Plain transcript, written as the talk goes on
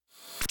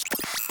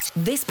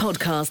This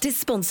podcast is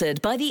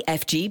sponsored by the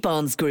FG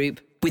Barnes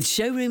Group, with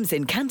showrooms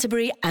in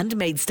Canterbury and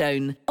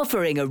Maidstone,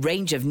 offering a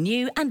range of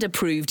new and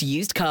approved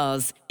used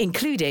cars,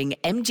 including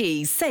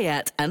MG,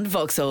 Seat and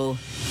Vauxhall.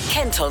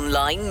 Kent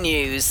Online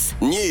News.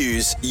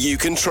 News you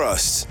can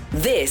trust.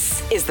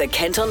 This is the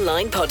Kent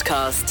Online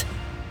Podcast.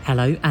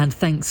 Hello and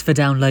thanks for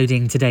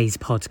downloading today's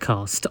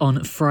podcast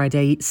on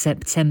Friday,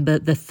 September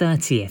the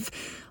 30th.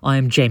 I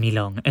am Jamie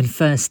Long, and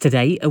first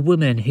today, a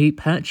woman who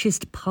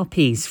purchased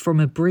puppies from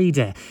a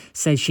breeder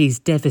says she's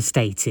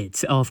devastated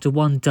after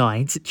one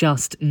died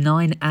just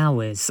 9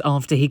 hours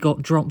after he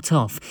got dropped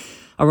off.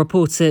 Our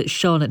reporter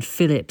Charlotte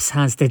Phillips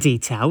has the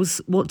details.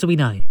 What do we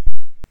know?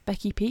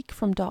 Becky Peake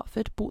from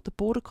Dartford bought the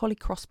Border Collie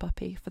Cross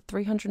puppy for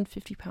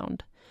 £350,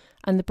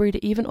 and the breeder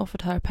even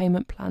offered her a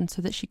payment plan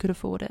so that she could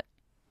afford it.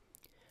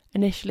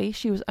 Initially,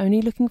 she was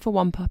only looking for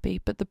one puppy,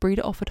 but the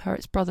breeder offered her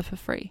its brother for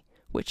free,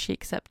 which she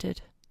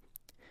accepted.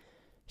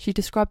 She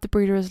described the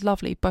breeder as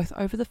lovely both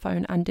over the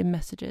phone and in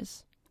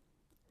messages.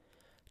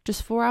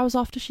 Just 4 hours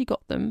after she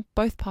got them,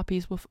 both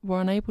puppies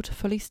were unable to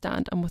fully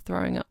stand and were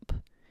throwing up.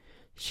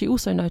 She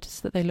also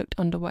noticed that they looked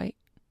underweight.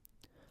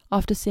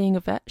 After seeing a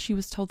vet, she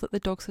was told that the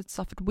dogs had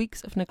suffered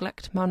weeks of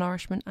neglect,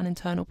 malnourishment and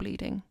internal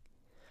bleeding.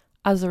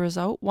 As a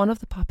result, one of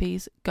the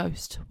puppies,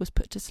 Ghost, was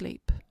put to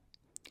sleep.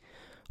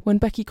 When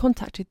Becky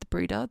contacted the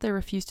breeder, they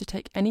refused to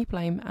take any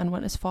blame and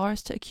went as far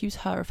as to accuse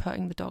her of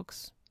hurting the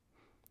dogs.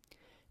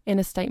 In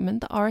a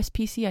statement, the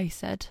RSPCA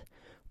said,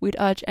 "We'd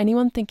urge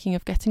anyone thinking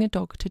of getting a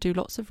dog to do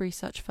lots of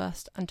research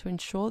first and to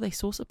ensure they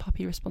source a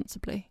puppy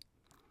responsibly.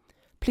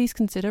 Please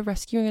consider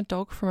rescuing a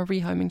dog from a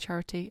rehoming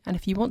charity, and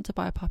if you want to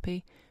buy a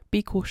puppy,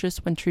 be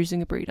cautious when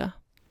choosing a breeder."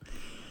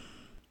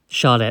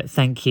 Charlotte,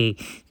 thank you.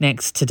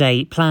 Next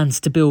today, plans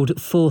to build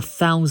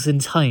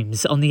 4,000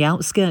 homes on the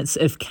outskirts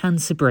of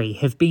Canterbury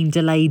have been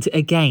delayed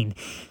again.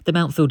 The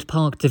Mountfield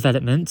Park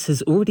development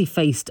has already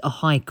faced a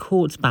High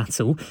Court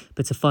battle,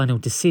 but a final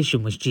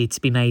decision was due to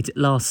be made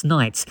last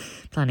night.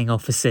 Planning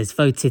officers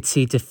voted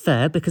to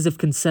defer because of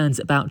concerns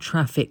about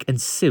traffic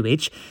and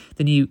sewage.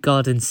 The new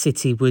Garden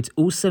City would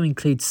also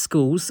include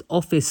schools,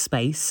 office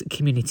space,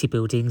 community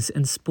buildings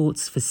and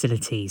sports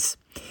facilities.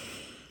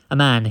 A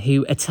man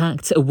who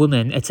attacked a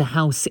woman at a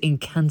house in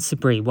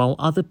Canterbury while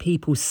other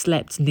people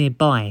slept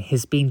nearby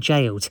has been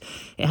jailed.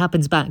 It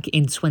happened back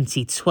in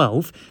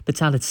 2012,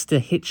 but Alistair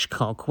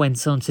Hitchcock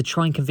went on to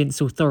try and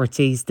convince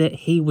authorities that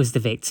he was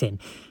the victim.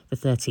 The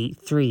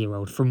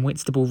 33-year-old from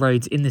Whitstable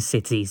Road in the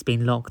city has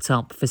been locked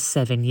up for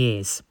 7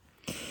 years.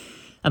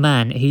 A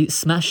man who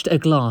smashed a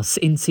glass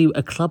into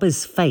a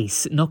clubber's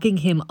face, knocking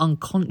him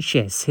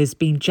unconscious, has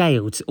been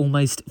jailed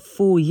almost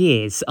 4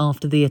 years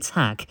after the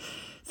attack.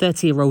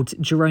 30-year-old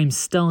Jerome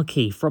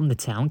Starkey from the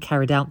town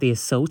carried out the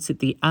assault at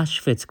the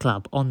Ashford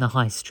Club on the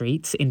High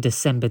Street in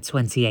December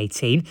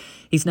 2018.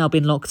 He's now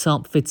been locked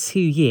up for 2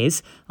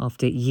 years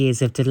after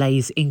years of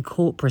delays in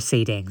court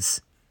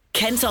proceedings.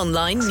 Kent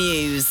Online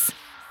News.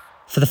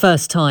 For the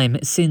first time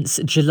since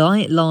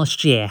July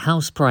last year,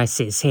 house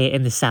prices here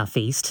in the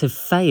southeast have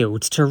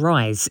failed to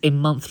rise in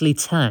monthly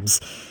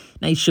terms.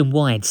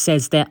 Nationwide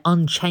says they're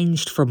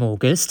unchanged from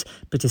August,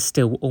 but are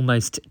still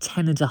almost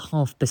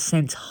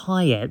 10.5%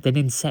 higher than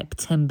in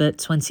September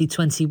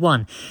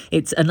 2021.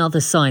 It's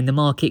another sign the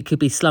market could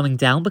be slowing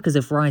down because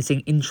of rising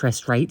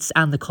interest rates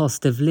and the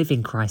cost of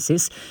living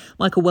crisis.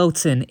 Michael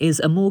Welton is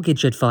a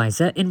mortgage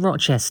advisor in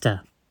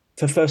Rochester.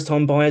 For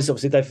first-time buyers,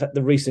 obviously,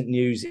 the recent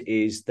news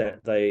is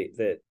that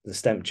the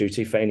stamp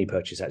duty for any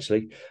purchase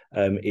actually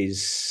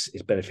is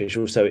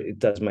beneficial, so it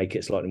does make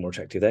it slightly more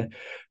attractive there.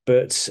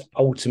 But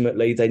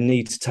ultimately, they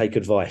need to take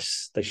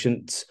advice. They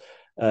shouldn't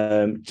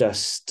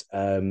just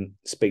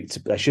speak to.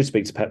 They should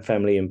speak to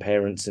family and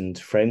parents and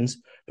friends,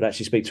 but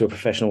actually speak to a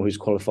professional who's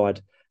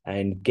qualified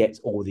and get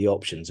all the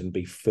options and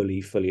be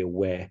fully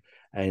aware.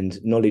 And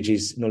knowledge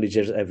is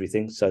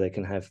everything, so they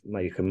can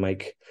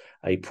make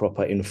a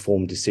proper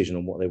informed decision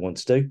on what they want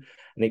to do.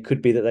 And it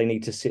could be that they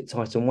need to sit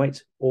tight and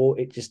wait, or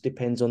it just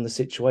depends on the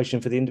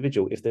situation for the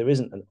individual. If there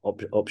isn't an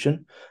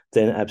option,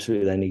 then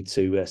absolutely they need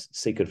to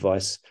seek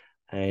advice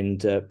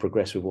and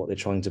progress with what they're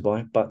trying to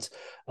buy. But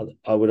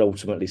I would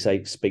ultimately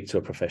say speak to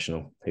a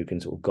professional who can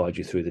sort of guide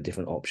you through the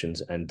different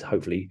options and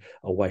hopefully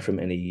away from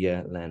any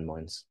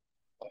landmines.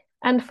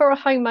 And for a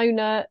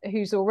homeowner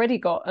who's already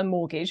got a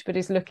mortgage but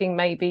is looking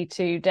maybe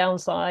to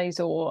downsize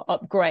or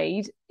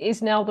upgrade,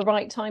 is now the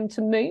right time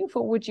to move,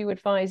 or would you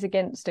advise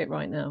against it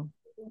right now?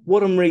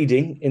 What I'm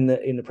reading in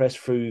the press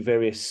through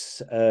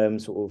various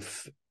sort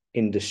of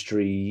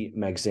industry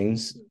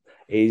magazines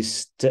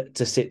is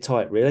to sit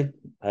tight, really.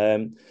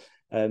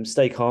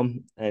 Stay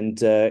calm and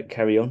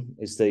carry on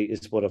is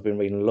what I've been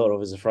reading a lot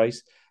of as a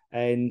phrase.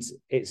 And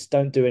it's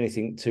don't do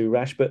anything too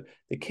rash. But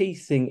the key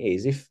thing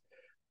is if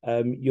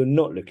you're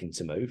not looking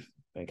to move,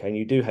 okay, and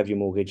you do have your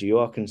mortgage, you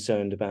are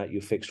concerned about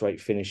your fixed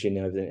rate finishing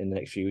in the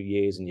next few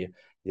years, and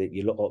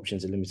your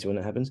options are limited when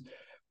that happens.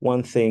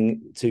 One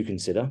thing to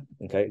consider,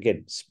 okay,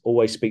 again,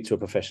 always speak to a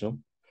professional,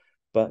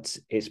 but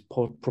it's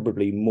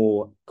probably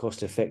more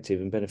cost effective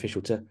and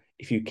beneficial to,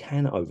 if you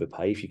can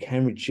overpay, if you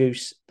can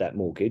reduce that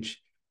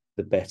mortgage,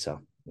 the better.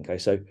 Okay,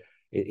 so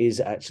it is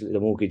actually, the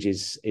mortgage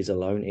is a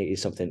loan. It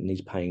is something that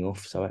needs paying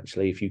off. So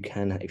actually, if you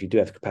do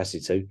have the capacity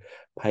to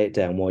pay it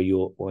down while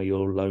your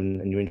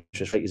loan and your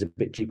interest rate is a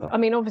bit cheaper. I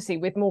mean, obviously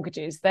with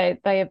mortgages,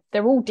 they're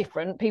all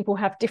different. People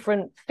have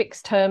different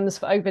fixed terms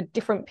for over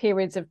different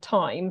periods of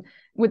time.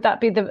 Would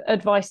that be the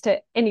advice to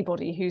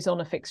anybody who's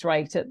on a fixed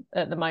rate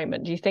at the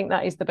moment? Do you think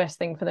that is the best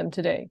thing for them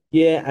to do?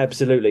 Yeah,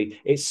 absolutely.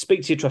 It's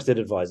speak to your trusted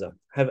advisor.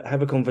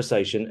 Have a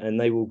conversation, and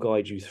they will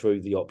guide you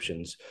through the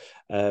options.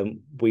 And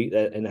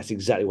that's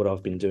exactly what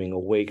I've been doing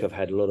all week. I've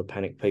had a lot of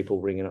panicked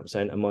people ringing up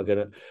saying, what am I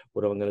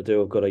gonna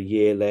do? I've got a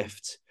year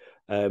left.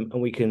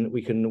 And we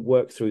can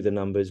work through the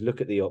numbers,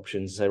 look at the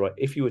options, say, right,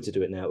 if you were to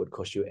do it now, it would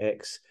cost you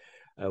X.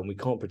 We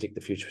can't predict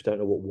the future. We don't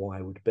know what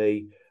Y would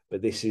be.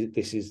 But this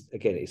is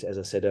again, it's, as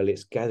I said earlier,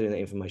 it's gathering that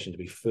information to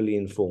be fully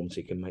informed, so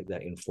you can make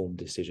that informed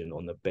decision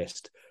on the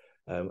best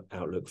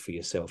outlook for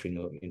yourself.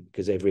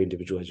 Because every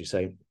individual, as you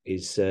say,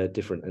 is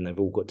different, and they've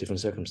all got different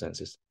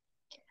circumstances.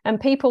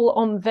 And people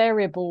on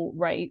variable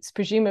rates,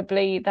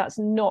 presumably, that's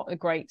not a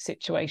great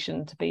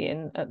situation to be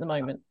in at the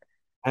moment.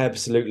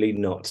 Absolutely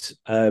not.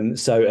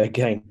 So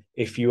again,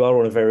 if you are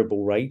on a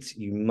variable rate,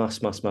 you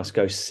must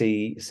go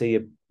see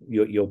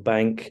your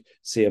bank,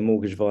 see a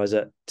mortgage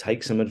advisor,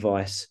 take some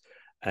advice,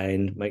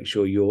 and make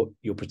sure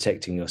you're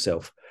protecting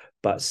yourself.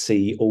 But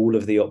see all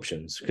of the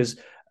options, because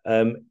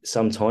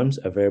sometimes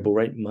a variable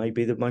rate may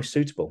be the most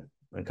suitable,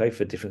 okay,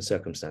 for different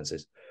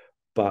circumstances.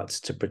 But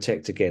to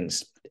protect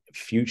against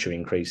future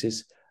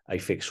increases, a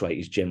fixed rate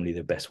is generally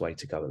the best way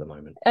to go at the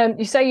moment.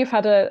 You say you've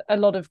had a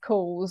lot of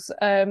calls.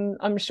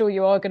 I'm sure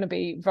you are going to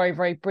be very,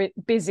 very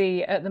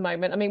busy at the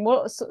moment. I mean,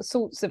 what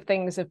sorts of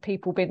things have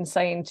people been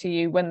saying to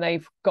you when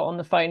they've got on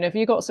the phone? Have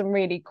you got some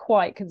really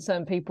quite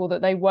concerned people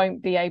that they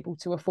won't be able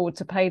to afford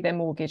to pay their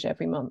mortgage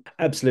every month?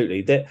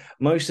 Absolutely.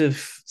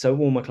 So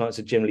all my clients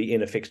are generally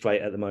in a fixed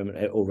rate at the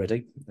moment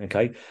already.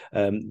 Okay.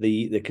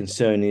 The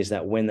concern is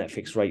that when that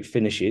fixed rate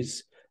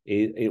finishes,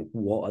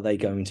 what are they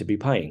going to be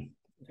paying?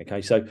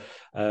 Okay, so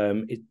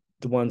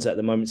the ones at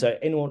the moment, so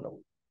anyone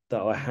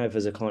that I have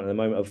as a client at the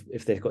moment,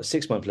 if they've got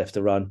 6 months left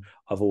to run,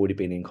 I've already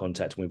been in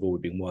contact and we've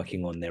already been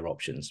working on their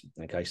options.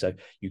 Okay, so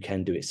you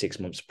can do it 6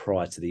 months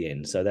prior to the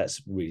end. So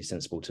that's really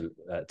sensible to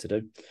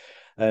do.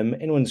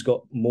 Anyone's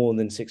got more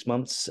than 6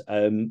 months,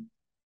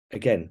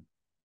 again,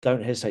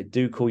 don't hesitate.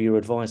 Do call your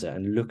advisor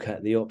and look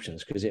at the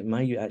options, because it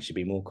may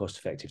actually be more cost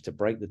effective to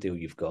break the deal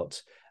you've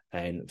got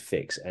and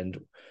fix. And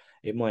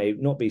it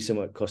might not be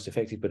somewhat cost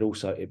effective, but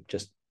also it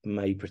just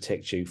may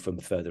protect you from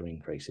further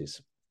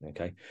increases.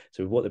 Okay,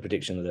 so what the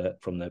prediction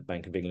from the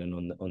Bank of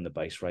England on the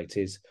base rate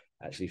is,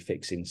 actually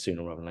fixing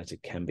sooner rather than later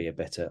can be a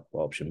better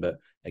option. But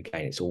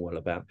again, it's all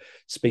about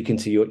speaking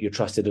to your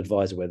trusted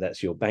advisor, whether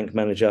that's your bank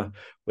manager,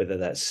 whether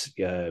that's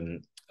a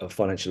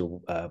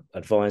financial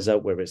advisor,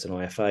 whether it's an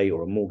IFA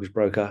or a mortgage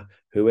broker,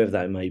 whoever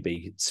that may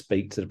be.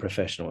 Speak to the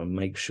professional and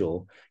make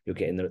sure you're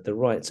getting the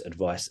right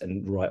advice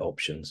and right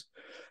options.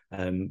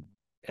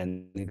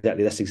 And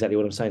that's exactly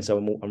what I'm saying. So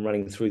I'm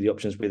running through the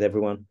options with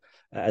everyone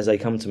as they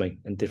come to me,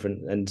 and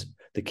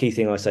the key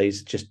thing I say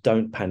is just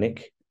don't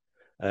panic.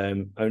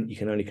 You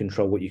can only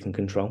control what you can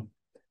control,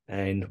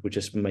 and we're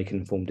just making an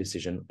informed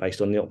decision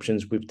based on the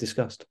options we've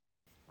discussed.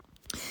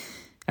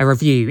 A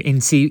review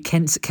into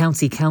Kent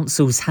County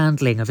Council's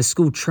handling of a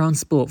school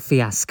transport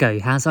fiasco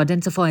has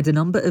identified a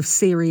number of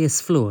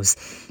serious flaws.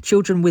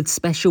 Children with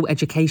special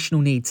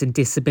educational needs and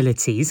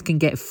disabilities can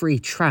get free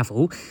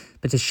travel,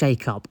 but a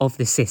shake-up of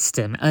the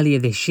system earlier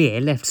this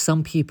year left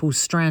some pupils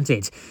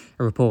stranded.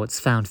 Reports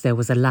found there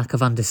was a lack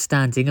of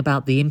understanding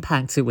about the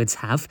impact it would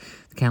have.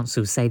 The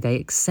council say they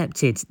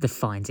accepted the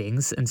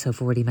findings and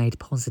have already made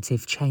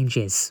positive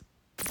changes.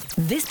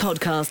 This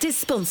podcast is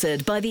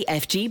sponsored by the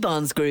FG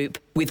Barnes Group,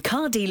 with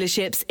car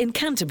dealerships in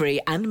Canterbury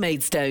and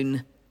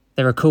Maidstone.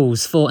 There are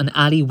calls for an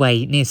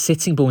alleyway near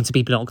Sittingbourne to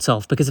be blocked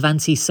off because of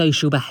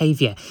antisocial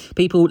behaviour.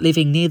 People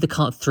living near the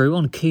cut-through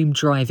on Coombe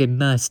Drive in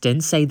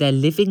Merston say they're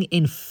living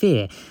in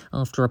fear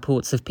after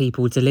reports of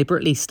people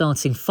deliberately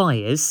starting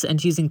fires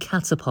and using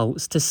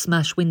catapults to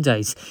smash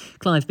windows.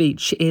 Clive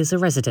Beach is a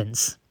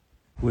resident.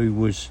 We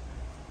was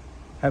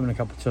having a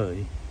cup of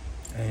tea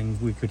and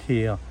we could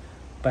hear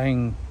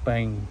bang,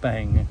 bang,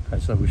 bang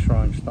as they were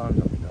throwing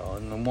stones at the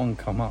garden, and one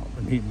come up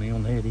and hit me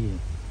on the head here,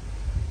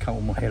 cut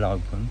my head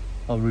open.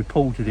 I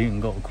reported it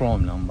and got a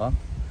crime number,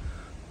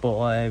 but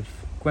I have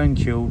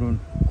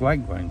grandchildren,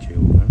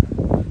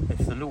 great-grandchildren.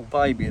 If the little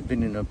baby had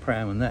been in a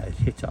pram and that had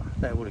hit her,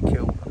 that would have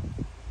killed her.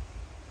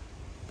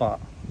 But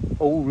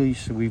all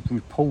these we've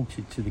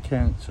reported to the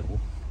council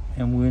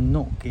and we're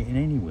not getting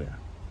anywhere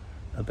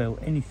about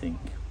anything.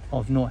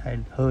 I've not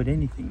heard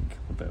anything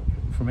about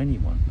it from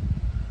anyone.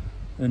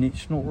 And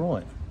it's not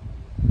right.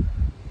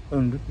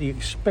 And the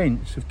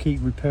expense of keep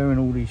repairing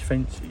all these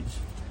fences,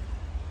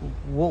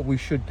 what we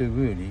should do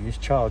really is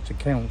charge the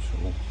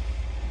council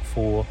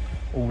for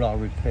all our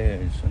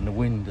repairs and the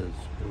windows.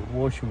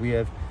 Why should we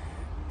have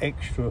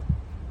extra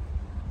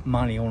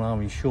money on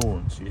our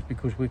insurances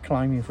because we're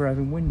claiming for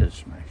having windows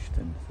smashed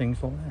and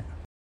things like that?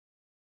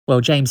 Well,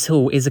 James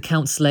Hall is a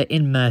councillor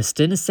in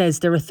Merston and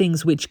says there are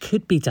things which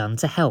could be done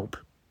to help.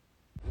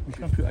 we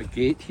can put a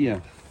gate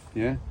here,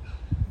 yeah,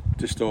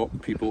 to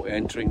stop people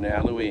entering the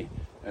alleyway,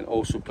 and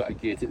also put a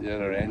gate at the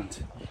other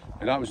end.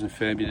 And that was in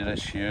February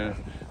this year.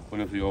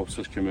 One of the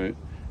officers came out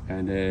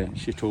and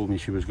she told me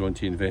she was going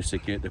to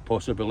investigate the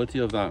possibility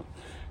of that.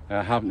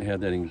 I haven't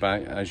heard anything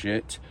back as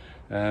yet,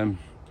 but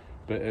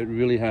it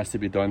really has to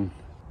be done.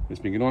 It's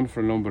been going on for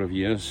a number of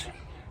years,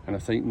 and I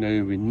think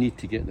now we need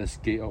to get this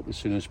gate up as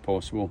soon as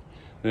possible.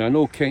 Now, I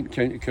know Kent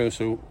County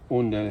Council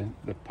own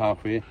the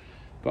pathway,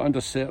 but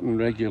under certain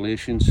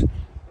regulations,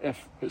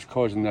 if it's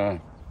causing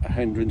a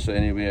hindrance in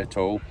any way at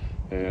all,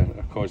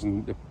 or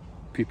causing the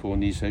people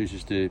in these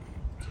houses to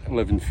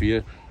live in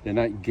fear, then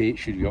that gate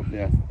should be up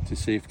there to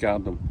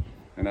safeguard them.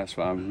 And that's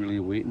what I'm really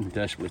waiting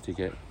desperately to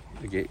get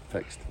the gate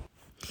fixed.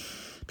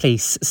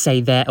 Police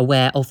say they're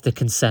aware of the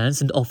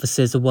concerns and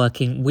officers are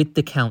working with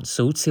the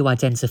council to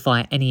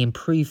identify any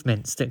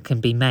improvements that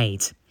can be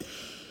made.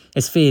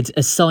 It's feared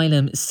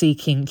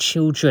asylum-seeking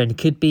children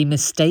could be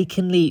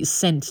mistakenly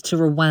sent to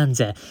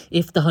Rwanda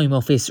if the Home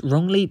Office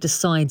wrongly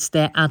decides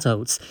they're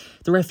adults.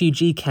 The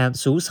refugee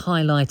councils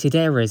highlighted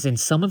errors in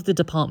some of the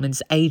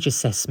department's age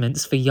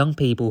assessments for young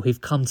people who've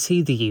come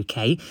to the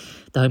UK.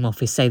 The Home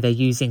Office say they're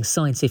using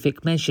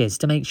scientific measures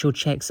to make sure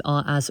checks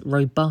are as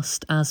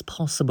robust as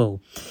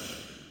possible.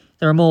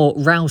 There are more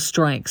rail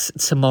strikes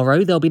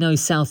tomorrow. There'll be no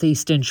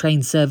southeastern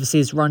train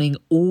services running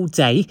all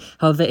day.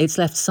 However, it's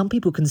left some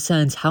people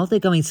concerned how they're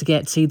going to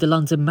get to the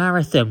London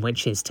Marathon,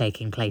 which is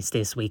taking place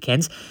this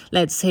weekend.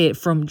 Let's hear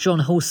from John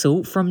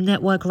Halsall from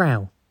Network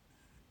Rail.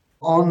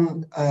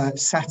 On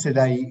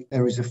Saturday,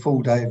 there is a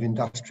full day of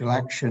industrial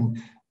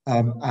action,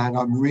 and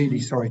I'm really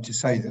sorry to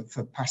say that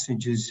for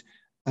passengers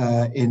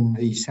in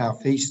the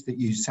southeast that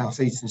use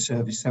Southeastern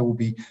service, there will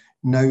be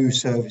no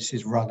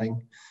services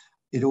running.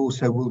 It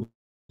also will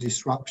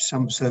disrupt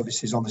some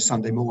services on the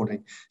Sunday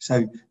morning.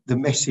 So the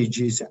message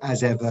is,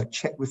 as ever,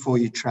 check before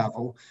you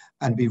travel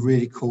and be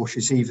really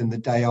cautious even the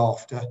day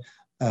after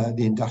the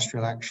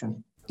industrial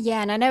action.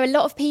 Yeah, and I know a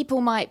lot of people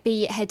might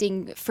be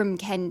heading from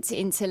Kent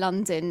into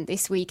London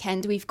this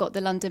weekend. We've got the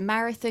London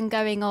Marathon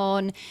going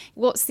on.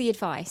 What's the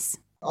advice?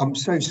 I'm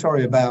so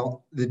sorry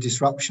about the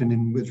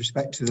disruption with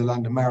respect to the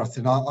London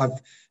Marathon.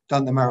 I've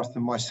done the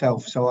marathon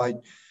myself,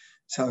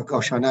 So,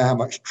 gosh, I know how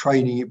much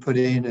training you put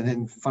in and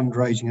then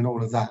fundraising and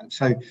all of that.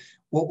 So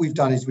what we've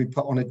done is we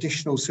put on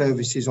additional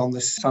services on the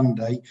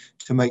Sunday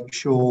to make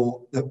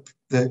sure that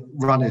the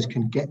runners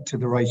can get to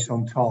the race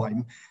on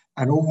time.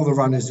 And all the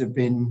runners have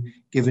been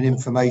given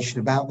information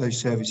about those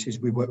services.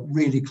 We work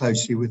really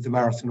closely with the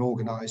marathon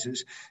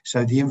organisers.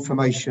 So the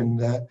information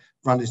that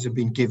runners have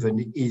been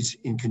given is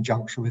in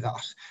conjunction with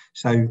us.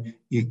 So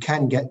you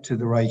can get to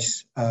the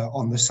race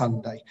on the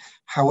Sunday.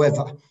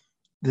 However,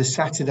 the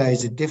Saturday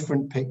is a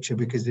different picture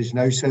because there's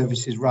no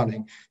services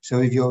running.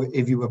 So if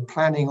you were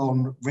planning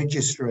on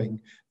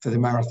registering for the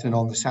marathon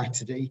on the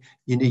Saturday,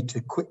 you need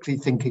to quickly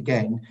think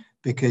again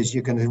because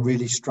you're going to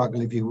really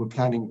struggle if you were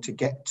planning to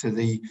get to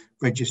the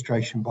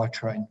registration by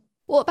train.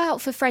 What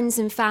about for friends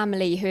and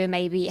family who are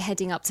maybe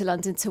heading up to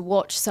London to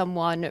watch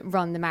someone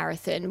run the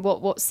marathon?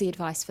 What's the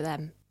advice for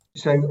them?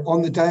 So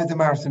on the day of the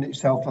marathon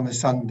itself, on the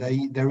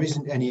Sunday, there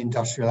isn't any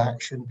industrial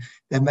action.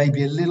 There may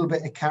be a little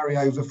bit of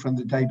carryover from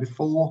the day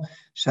before.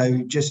 So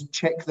just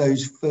check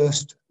those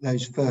first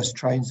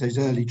trains, those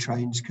early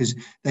trains, because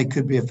they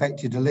could be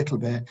affected a little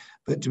bit.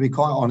 But to be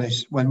quite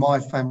honest, when my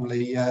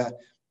family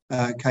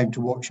came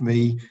to watch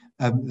me,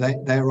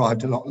 they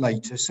arrived a lot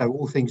later. So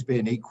all things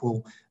being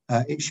equal,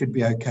 it should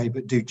be okay.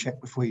 But do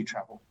check before you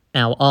travel.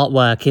 Now,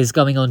 artwork is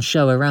going on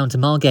show around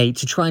Margate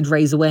to try and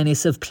raise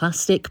awareness of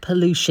plastic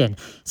pollution.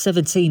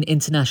 17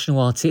 international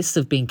artists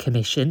have been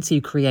commissioned to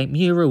create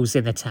murals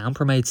in the town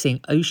promoting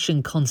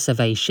ocean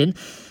conservation.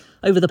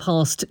 Over the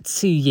past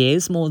 2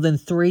 years, more than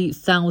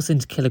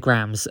 3,000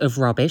 kilograms of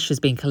rubbish has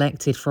been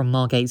collected from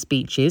Margate's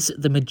beaches.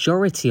 The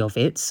majority of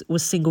it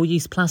was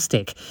single-use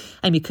plastic.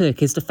 Amy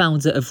Cook is the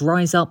founder of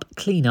Rise Up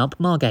Clean Up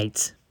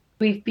Margate.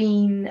 We've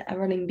been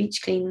running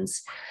beach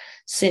cleans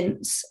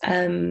since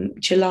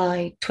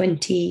July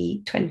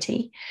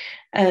 2020.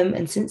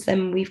 And since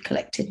then, we've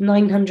collected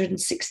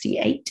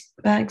 968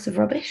 bags of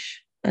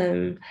rubbish,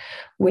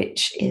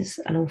 which is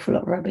an awful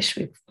lot of rubbish.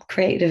 We've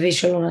created a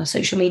visual on our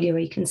social media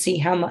where you can see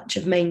how much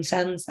of main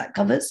sands that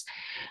covers.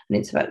 And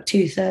it's about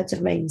 2/3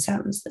 of main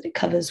sands that it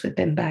covers with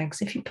bin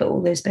bags if you put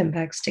all those bin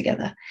bags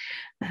together.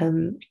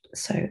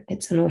 So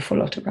it's an awful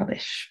lot of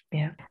rubbish.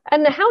 Yeah.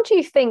 And how do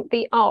you think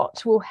the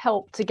art will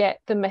help to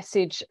get the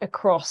message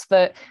across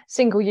that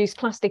single-use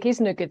plastic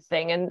isn't a good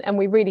thing and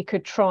we really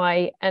could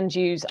try and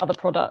use other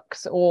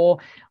products or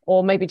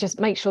maybe just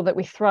make sure that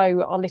we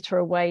throw our litter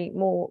away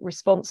more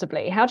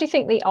responsibly? How do you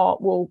think the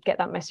art will get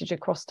that message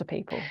across to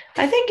people?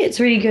 I think it's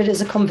really good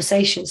as a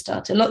conversation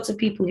starter. Lots of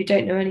people who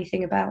don't know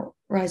anything about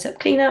Rise Up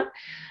Clean Up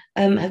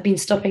have been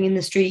stopping in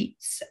the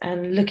streets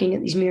and looking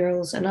at these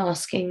murals and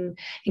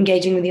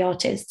engaging with the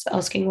artists,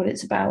 asking what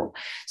it's about.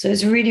 So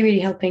it's really, really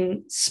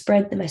helping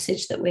spread the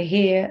message that we're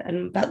here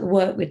and about the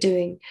work we're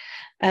doing.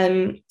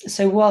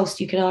 So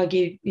whilst you can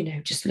argue,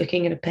 just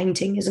looking at a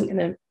painting isn't going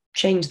to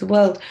change the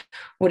world,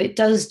 what it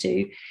does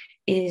do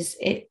is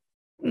it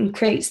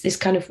creates this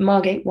kind of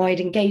Margate-wide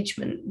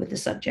engagement with the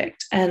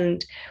subject,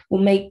 and will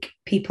make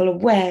people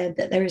aware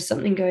that there is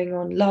something going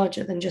on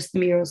larger than just the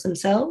murals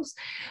themselves,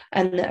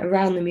 and that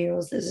around the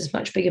murals there's this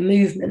much bigger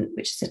movement,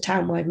 which is a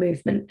town-wide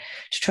movement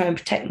to try and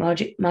protect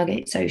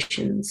Margate's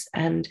oceans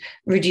and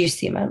reduce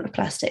the amount of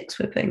plastics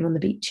we're putting on the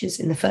beaches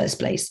in the first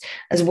place,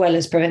 as well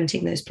as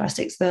preventing those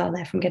plastics that are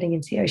there from getting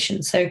into the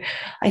ocean. So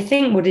I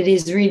think what it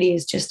is really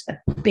is just a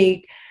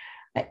big,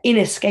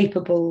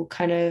 inescapable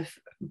kind of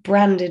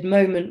branded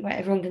moment where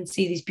everyone can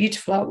see these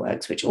beautiful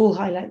artworks which all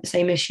highlight the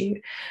same issue,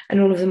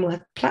 and all of them will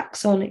have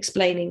plaques on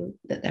explaining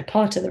that they're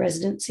part of the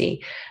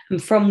residency,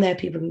 and from there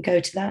people can go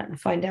to that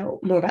and find out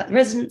more about the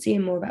residency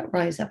and more about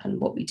Rise Up and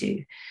what we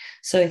do.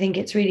 So I think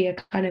it's really a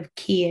kind of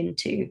key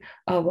into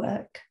our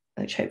work,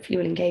 which hopefully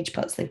will engage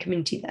parts of the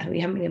community that we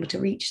haven't been able to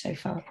reach so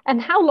far.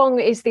 And how long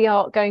is the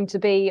art going to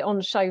be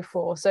on show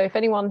for? So if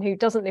anyone who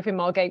doesn't live in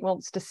Margate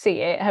wants to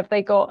see it, have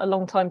they got a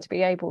long time to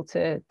be able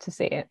to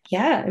see it?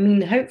 Yeah, I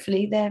mean,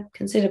 hopefully they're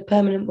considered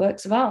permanent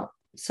works of art.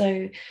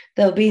 So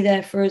they'll be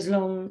there for as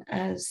long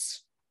as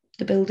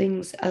the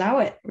buildings allow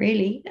it,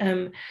 really.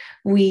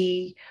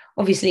 We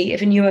obviously,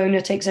 if a new owner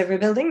takes over a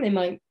building, they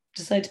might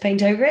decide to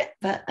paint over it,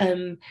 but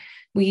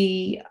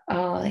we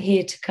are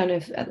here to kind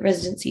of, at the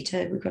residency,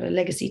 we've got a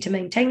legacy to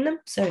maintain them.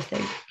 So if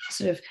they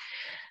sort of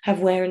have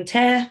wear and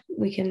tear,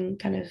 we can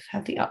kind of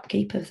have the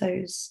upkeep of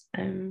those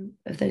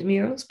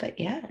murals. But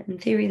yeah, in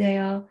theory, they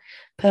are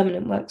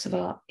permanent works of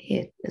art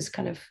here as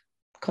kind of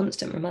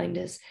constant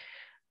reminders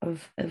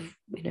of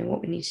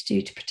what we need to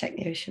do to protect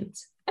the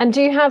oceans. And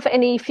do you have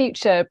any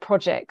future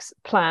projects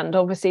planned?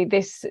 Obviously,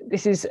 this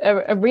is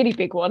a really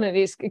big one and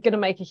it's going to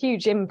make a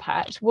huge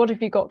impact. What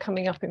have you got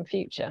coming up in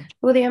future?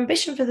 Well, the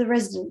ambition for the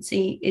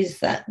residency is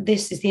that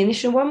this is the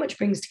initial one, which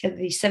brings together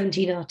these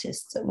 17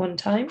 artists at one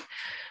time.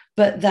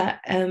 But that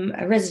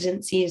a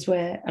residency is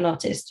where an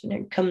artist,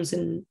 comes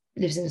and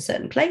lives in a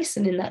certain place,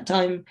 and in that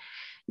time,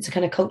 it's a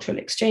kind of cultural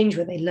exchange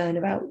where they learn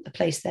about the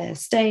place they're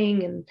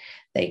staying and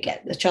they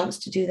get the chance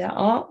to do their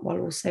art while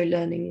also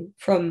learning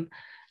from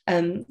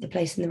the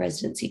place in the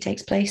residency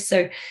takes place.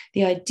 So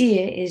the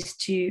idea is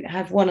to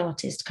have one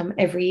artist come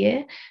every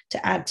year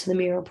to add to the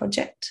mural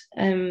project.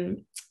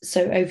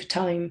 So over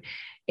time,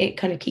 it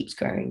kind of keeps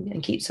growing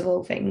and keeps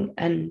evolving,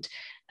 and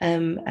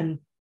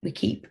we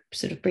keep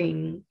sort of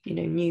bringing,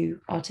 new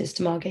artists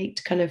to Margate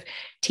to kind of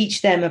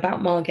teach them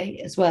about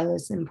Margate as well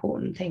as an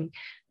important thing,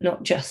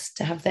 not just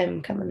to have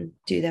them come and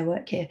do their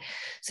work here.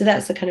 So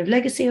that's the kind of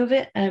legacy of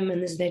it. And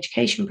there's an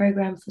education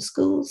programme for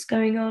schools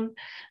going on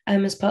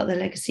as part of the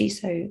legacy.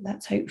 So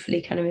that's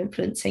hopefully kind of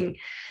influencing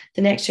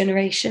the next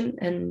generation.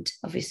 And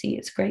obviously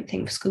it's a great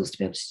thing for schools to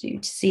be able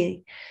to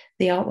see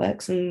the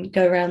artworks and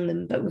go around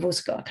them. But we've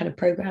also got a kind of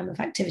programme of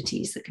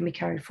activities that can be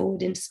carried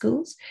forward into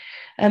schools.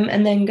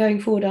 And then going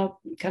forward, our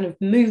kind of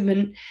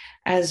movement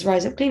as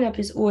Rise Up Cleanup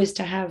is always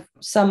to have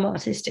some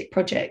artistic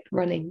project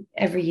running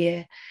every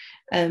year,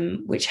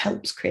 which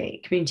helps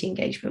create community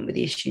engagement with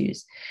the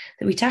issues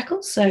that we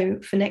tackle. So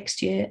for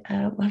next year,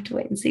 we'll have to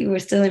wait and see. We're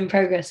still in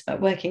progress about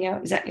working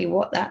out exactly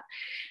what that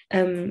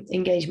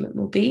engagement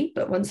will be.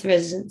 But once the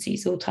residency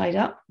is all tied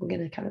up, we're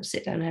going to kind of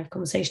sit down and have a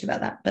conversation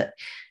about that. But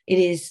it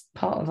is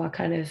part of our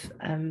kind of,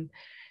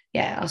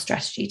 our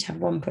strategy to have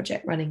one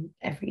project running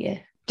every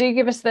year. Do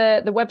give us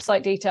the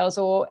website details,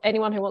 or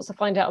anyone who wants to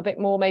find out a bit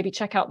more, maybe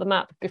check out the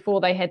map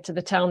before they head to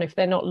the town if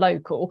they're not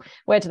local.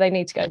 Where do they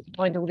need to go to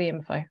find all the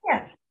info?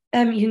 Yeah.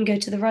 You can go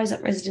to the Rise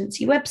Up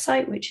Residency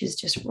website, which is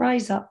just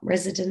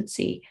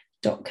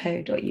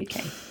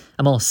riseupresidency.co.uk.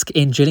 A mosque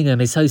in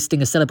Gillingham is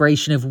hosting a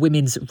celebration of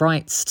women's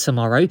rights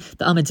tomorrow.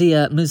 The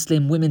Ahmadiyya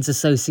Muslim Women's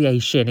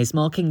Association is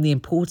marking the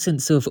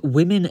importance of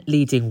women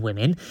leading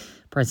women.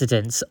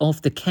 President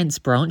of the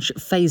Kent branch,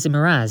 Faiza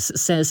Miraz,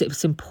 says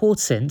it's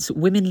important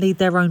women lead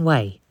their own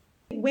way.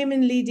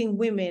 Women leading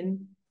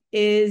women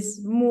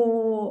is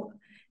more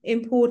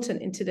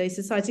important in today's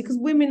society because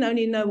women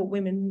only know what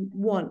women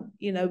want.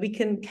 We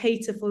can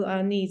cater for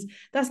our needs.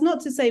 That's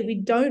not to say we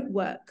don't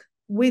work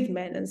with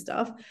men and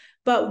stuff,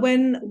 but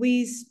when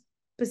we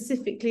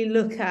specifically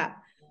look at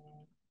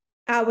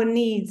our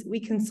needs, we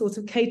can sort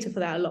of cater for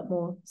that a lot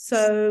more.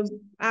 So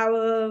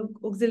our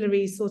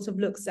auxiliary sort of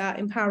looks at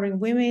empowering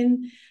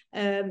women.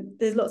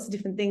 There's lots of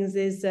different things.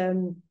 There's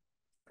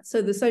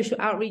so the social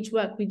outreach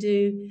work we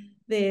do.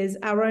 There's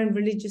our own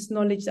religious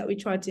knowledge that we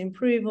try to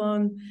improve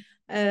on.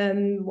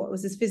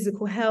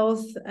 Physical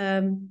health.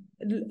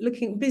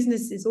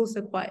 Business is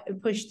also quite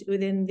pushed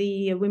within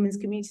the women's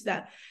community,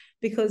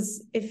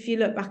 because if you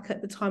look back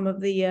at the time of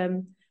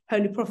the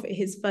Holy Prophet,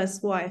 his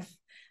first wife,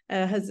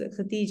 Hazrat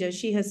Khadija,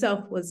 she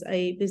herself was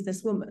a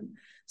businesswoman.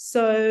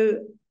 So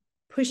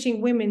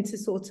pushing women to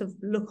sort of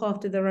look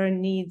after their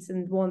own needs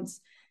and wants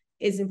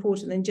is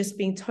important than just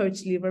being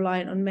totally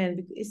reliant on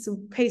men. It's a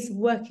case of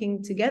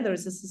working together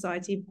as a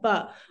society,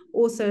 but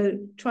also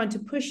trying to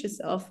push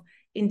yourself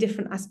in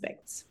different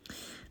aspects.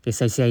 The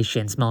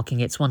association's marking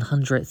its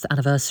 100th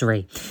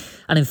anniversary.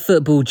 And in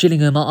football,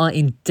 Gillingham are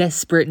in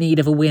desperate need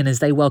of a win as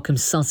they welcome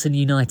Sutton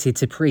United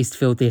to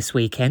Priestfield this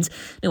weekend.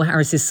 Neil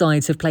Harris's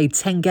sides have played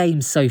 10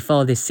 games so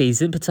far this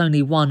season, but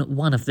only won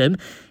one of them.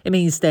 It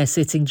means they're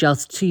sitting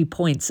just 2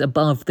 points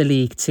above the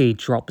League Two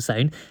drop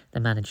zone.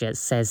 The manager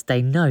says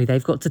they know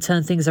they've got to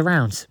turn things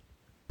around.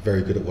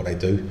 Very good at what they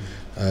do.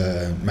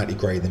 Matty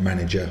Gray, the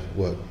manager,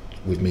 worked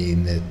with me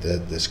in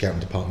the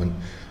scouting department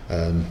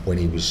when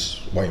he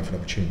was waiting for an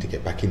opportunity to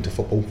get back into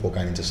football before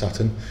going into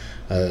Sutton,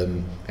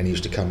 and he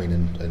used to come in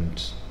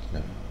and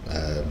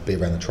be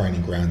around the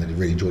training ground, and he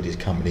really enjoyed his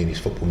company and his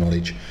football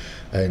knowledge,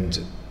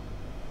 and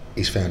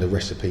he's found a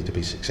recipe to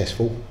be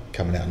successful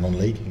coming out of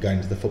non-league and going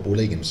into the Football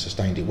League and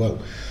sustained it well.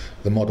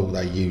 The model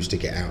they use to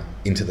get out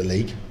into the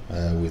league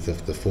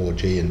with the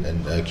 4G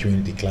and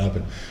community club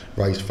and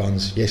raise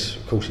funds, yes,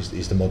 of course,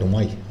 is the modern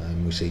way.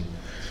 We see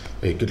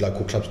good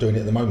local clubs doing it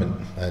at the moment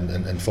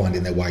and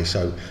finding their way.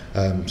 So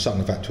Sutton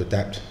have had to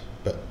adapt,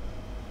 but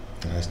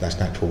that's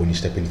natural when you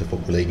step into the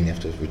Football League and you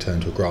have to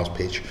return to a grass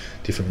pitch,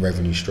 different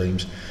revenue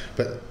streams.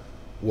 But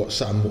what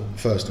Sutton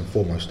first and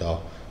foremost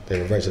are,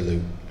 they're a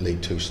resolute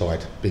League Two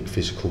side, big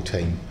physical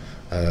team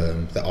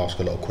that ask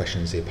a lot of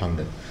questions of the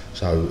opponent.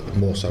 So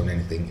more so than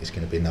anything, it's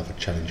going to be another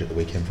challenge at the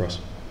weekend for us.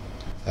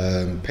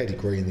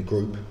 Pedigree in the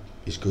group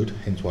is good,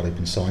 hence why they've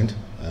been signed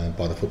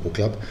by the football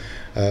club.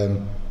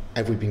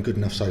 Have we been good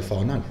enough so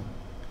far? No.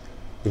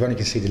 We've only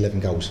conceded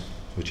 11 goals,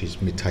 which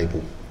is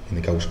mid-table in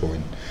the goal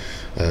scoring,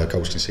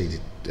 goals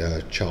conceded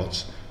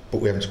charts,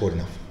 but we haven't scored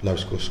enough. Low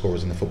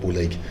scorers in the Football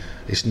League.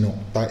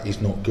 That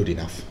is not good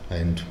enough,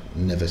 and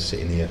never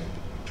sitting here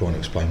trying to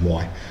explain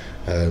why.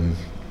 I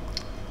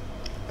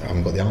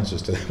haven't got the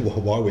answers to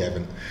why we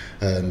haven't,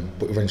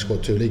 but we've only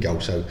scored 2 league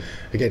goals. So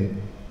again,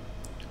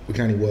 we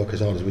can only work as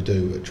hard as we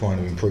do at trying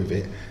to improve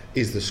it.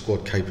 Is the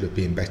squad capable of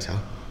being better?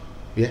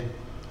 Yeah,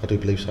 I do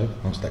believe so.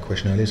 I answered that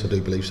question earlier, so I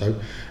do believe so.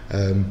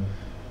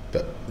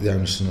 But the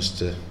onus on us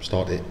to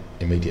start it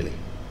immediately,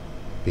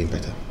 being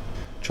better.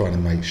 Trying to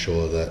make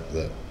sure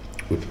that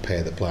we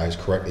prepare the players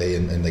correctly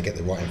and they get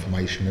the right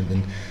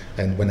information,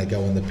 and when they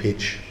go on the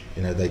pitch,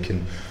 they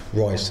can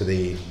rise to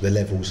the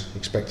levels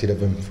expected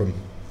of them from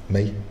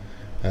me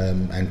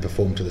and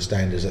perform to the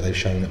standards that they've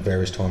shown at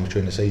various times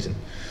during the season.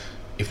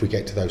 If we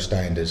get to those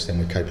standards, then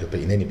we're capable of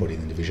beating anybody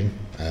in the division.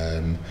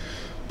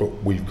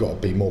 But we've got to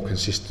be more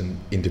consistent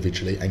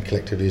individually and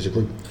collectively as a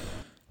group.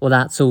 Well,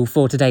 that's all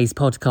for today's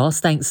podcast.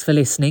 Thanks for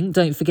listening.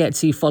 Don't forget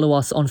to follow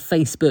us on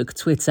Facebook,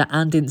 Twitter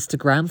and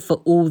Instagram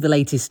for all the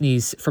latest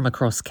news from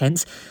across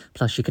Kent.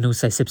 Plus, you can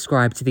also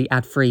subscribe to the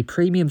ad-free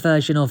premium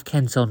version of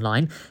Kent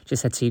Online.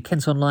 Just head to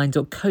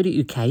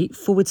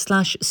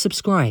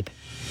kentonline.co.uk/subscribe.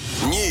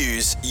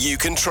 News you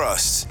can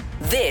trust.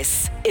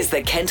 This is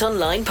the Kent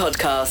Online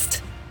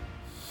Podcast.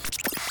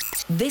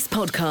 This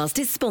podcast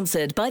is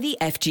sponsored by the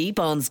FG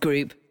Barnes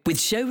Group, with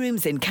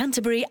showrooms in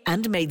Canterbury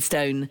and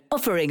Maidstone,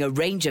 offering a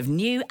range of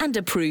new and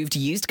approved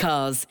used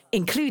cars,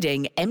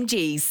 including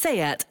MG,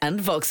 Seat and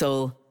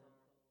Vauxhall.